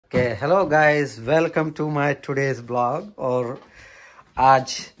Hello guys, welcome to my today's blog. और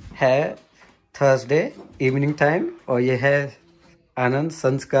आज है थर्सडे इवनिंग टाइम और ये है आनंद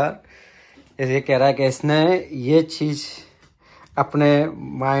संस्कार। ये कह रहा है कि इसने ये चीज अपने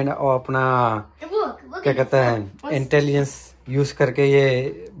माइंड और अपना क्या कहते हैं इंटेलिजेंस यूज करके ये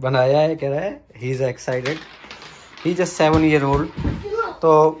बनाया है। कह रहा है he is excited, he just 7 year old।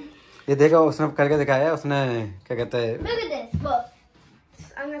 तो ये देखो उसने करके दिखाया है। उसने क्या कहते हैं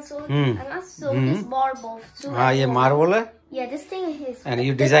this marble. So हाँ ये मार्बल है। yeah, this thing is. And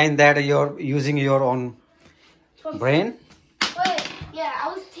you design that you're using your own brain. Wait, yeah,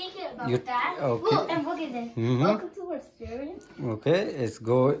 I was thinking about that. Okay. Look and look at this. Welcome to our experience. Okay, let's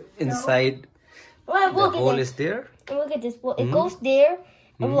go inside. Well, The look at hole this. is there. And look at this. Well, it goes there.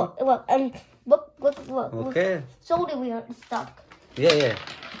 And look, and look. Okay. Shoulder we are stuck. Yeah.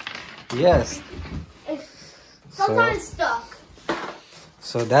 Yes. It's sometimes stuck.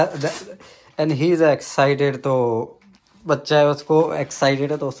 So that and he is excited। तो बच्चा है, उसको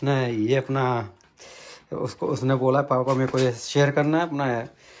excited है। तो उसने ये अपना उसने बोला पापा मेरे को ये शेयर करना है अपना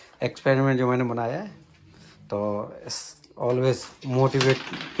एक्सपेरिमेंट जो मैंने बनाया है। तो always motivate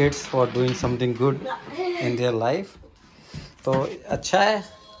kids for doing something good in their life. तो अच्छा है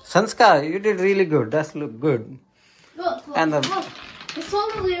संस्कार, you did really good, that's look good. Look, And the- look. The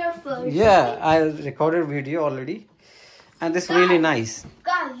shoulder we are first. Yeah, I recorded video already and this really nice.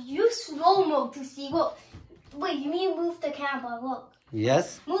 God, use slow-mo to see. Look. Wait, you need to move the camera. Look.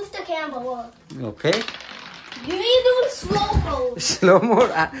 Yes. Move the camera. Look. Okay. You need to do slow-mo. Slow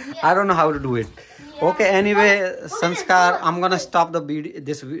mode. I don't know how to do it. Yeah. Okay. Anyway, Look. Sanskar, Look. I'm gonna stop the video,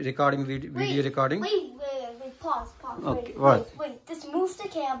 this recording video recording. Wait. Pause. Okay, what? Wait. Just move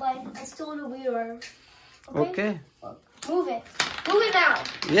the camera and show the viewer. Okay. Move it. Move it now.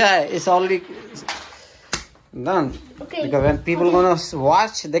 Yeah, it's already done. Okay. Because when people gonna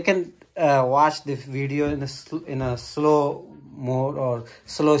watch, they can watch the video in a slow mode or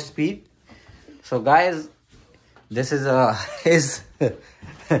slow speed. So guys, this is his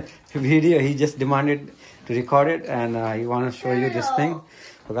video. He just demanded to record it and he want to show you this thing.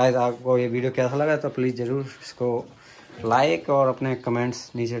 तो guys, आपको ये video कैसा लगा तो please ज़रूर इसको like और अपने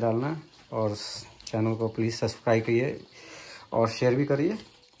कमेंट्स नीचे डालना और चैनल को प्लीज़ सब्सक्राइब करिए और शेयर भी करिए।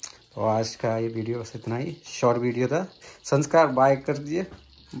 तो आज का ये वीडियो बस इतना ही शॉर्ट वीडियो था। संस्कार बाय कर दिए।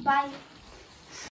 Bye.